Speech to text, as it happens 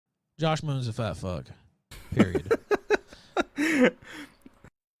Josh Moon's a fat fuck. Period.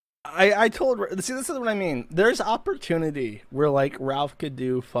 I told, see, this is what I mean. There's opportunity where like Ralph could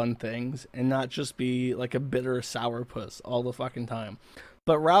do fun things and not just be like a bitter sourpuss all the fucking time.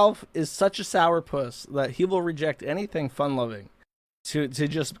 But Ralph is such a sourpuss that he will reject anything fun loving to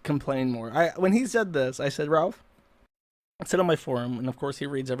just complain more. When he said this, I said, Ralph, I said on my forum, and of course he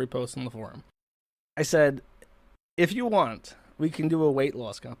reads every post on the forum. I said, if you want, we can do a weight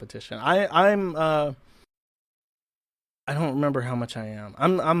loss competition. I don't remember how much I am.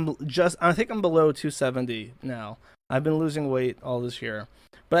 I think I'm below 270 now. I've been losing weight all this year.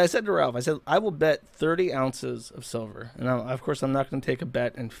 But I said to Ralph, I said, I will bet 30 ounces of silver. And of course, I'm not going to take a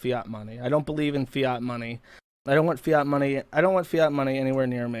bet in fiat money. I don't believe in fiat money. I don't want fiat money. I don't want fiat money anywhere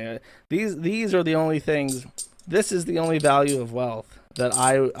near me. These are the only things. This is the only value of wealth that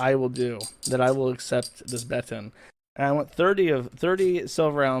I will do, that I will accept this bet in. And I want 30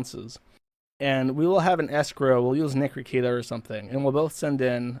 silver ounces. And we will have an escrow. We'll use Nick Rikita or something. And we'll both send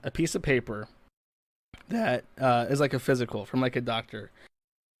in a piece of paper that is like a physical from like a doctor.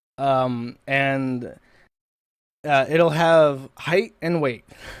 And it'll have height and weight.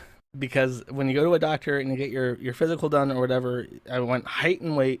 Because when you go to a doctor and you get your physical done or whatever, I want height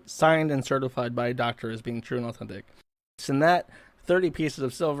and weight signed and certified by a doctor as being true and authentic. Send that 30 pieces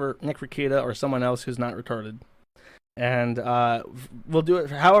of silver, Nick Rikita or someone else who's not retarded. And we'll do it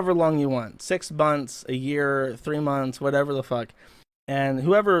for however long you want. 6 months, a year, 3 months, whatever the fuck. And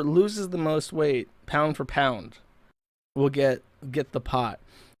whoever loses the most weight, pound for pound, will get the pot.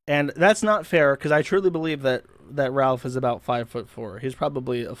 And that's not fair, because I truly believe that Ralph is about 5'4". He's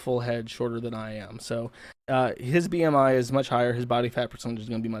probably a full head shorter than I am. So his BMI is much higher. His body fat percentage is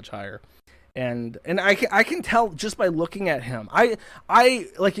going to be much higher. And I can tell just by looking at him. I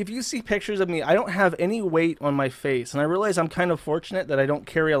like, if you see pictures of me, I don't have any weight on my face. And I realize I'm kind of fortunate that I don't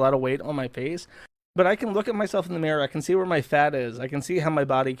carry a lot of weight on my face. But I can look at myself in the mirror. I can see where my fat is. I can see how my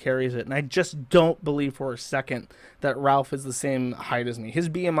body carries it. And I just don't believe for a second that Ralph is the same height as me. His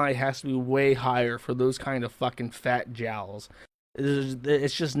BMI has to be way higher for those kind of fucking fat jowls.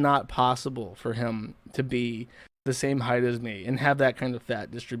 It's just not possible for him to be the same height as me and have that kind of fat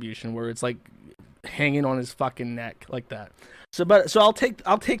distribution where it's like hanging on his fucking neck like that. So I'll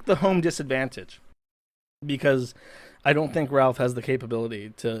take the home disadvantage, because I don't think Ralph has the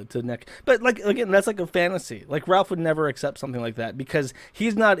capability to neck. But like, again, that's like a fantasy. Like, Ralph would never accept something like that, because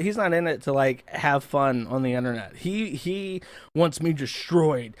he's not in it to like have fun on the internet. He wants me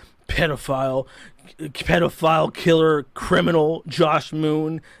destroyed. Pedophile, killer, criminal, Josh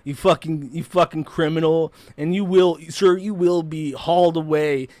Moon, you fucking criminal, and you will be hauled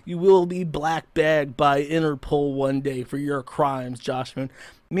away. You will be black bagged by Interpol one day for your crimes, Josh Moon.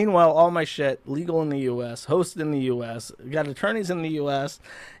 Meanwhile, all my shit legal in the U.S., hosted in the U.S., got attorneys in the U.S.,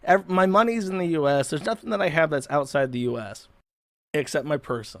 my money's in the U.S. There's nothing that I have that's outside the U.S. except my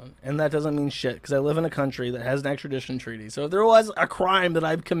person, and that doesn't mean shit, because I live in a country that has an extradition treaty. So if there was a crime that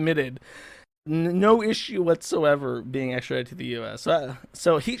I've committed, no issue whatsoever being extradited to the U.S.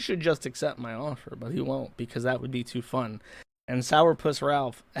 So he should just accept my offer, but he won't, because that would be too fun. And Sourpuss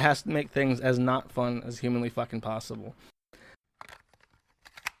Ralph has to make things as not fun as humanly fucking possible.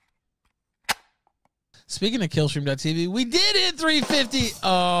 Speaking of Killstream.tv, we did hit 350.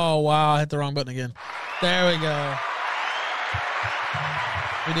 Oh, wow. I hit the wrong button again. There we go.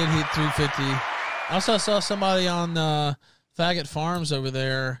 We did hit 350. I also saw somebody on Faggot Farms over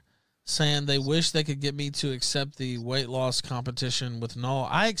there saying they wish they could get me to accept the weight loss competition with Null.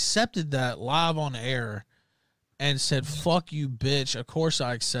 I accepted that live on air and said, fuck you, bitch. Of course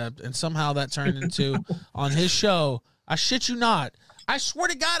I accept. And somehow that turned into, on his show, I shit you not, I swear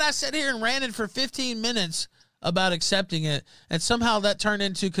to God, I sat here and ranted for 15 minutes about accepting it, and somehow that turned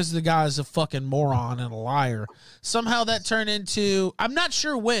into, because the guy is a fucking moron and a liar, somehow that turned into, I'm not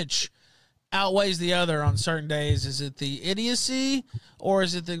sure which outweighs the other on certain days. Is it the idiocy or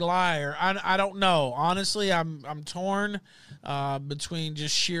is it the liar? I don't know. Honestly, I'm torn between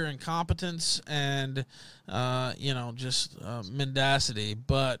just sheer incompetence and just mendacity.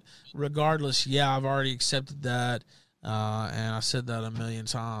 But regardless, yeah, I've already accepted that, and I said that a million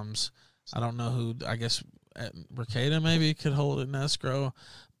times. I don't know who, I guess Rikita maybe could hold it in escrow,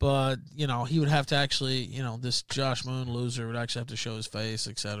 but he would have to actually, this Josh Moon loser would actually have to show his face,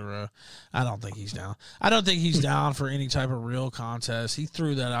 etc. I don't think he's down. I don't think he's down for any type of real contest. He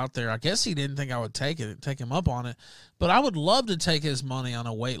threw that out there. I guess he didn't think I would take him up on it, but I would love to take his money on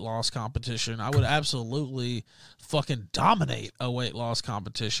a weight loss competition. I would absolutely fucking dominate a weight loss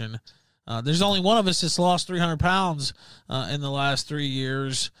competition. There's only one of us that's lost 300 pounds in the last 3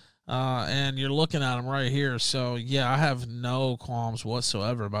 years. and you're looking at them right here. So yeah, I have no qualms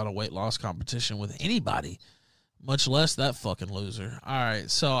whatsoever about a weight loss competition with anybody, much less that fucking loser. All right,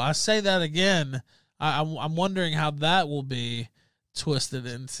 so I say that again. I'm wondering how that will be twisted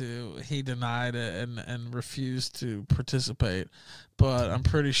into he denied it and refused to participate, but I'm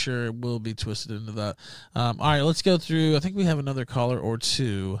pretty sure it will be twisted into that. All right, let's go through. I think we have another caller or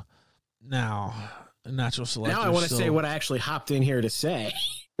two now. Natural selection. Now I want to say what I actually hopped in here to say.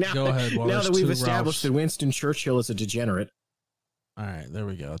 Go ahead. Now that we've established that Winston Churchill is a degenerate. All right, there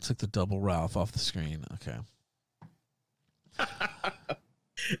we go. I took the double Ralph off the screen. Okay.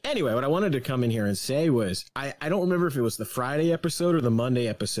 Anyway, what I wanted to come in here and say was, I don't remember if it was the Friday episode or the Monday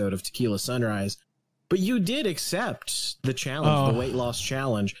episode of Tequila Sunrise, but you did accept the challenge, the weight loss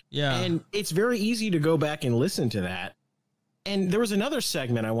challenge. Yeah. And it's very easy to go back and listen to that. And there was another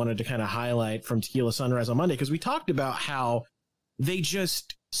segment I wanted to kind of highlight from Tequila Sunrise on Monday, because we talked about how they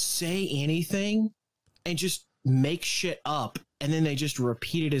just say anything and just make shit up, and then they just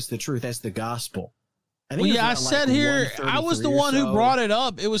repeat it as the truth, as the gospel. I said here, I was the one who brought it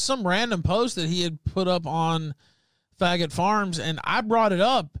up. It was some random post that he had put up on Faggot Farms, and I brought it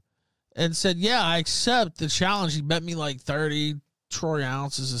up and said, yeah, I accept the challenge. He bet me like 30 troy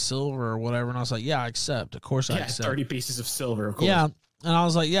ounces of silver or whatever, and I was like, yeah, I accept. Of course I accept. 30 pieces of silver, of course. Yeah, and I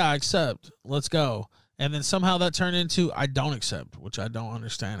was like, yeah, I accept. Let's go. And then somehow that turned into I don't accept, which I don't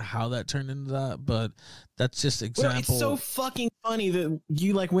understand how that turned into that, but that's just example. Well, it's so fucking funny that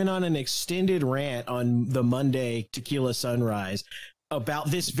you like went on an extended rant on the Monday Tequila Sunrise about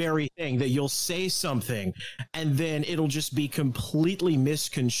this very thing, that you'll say something and then it'll just be completely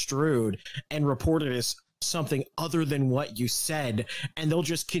misconstrued and reported as something other than what you said, and they'll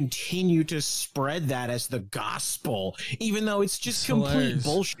just continue to spread that as the gospel, even though it's just complete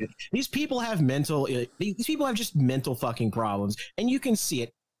bullshit. These people have just mental fucking problems, and you can see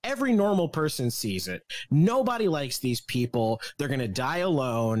it. Every normal person sees it. Nobody likes these people. They're gonna die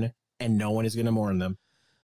alone, and no one is gonna mourn them.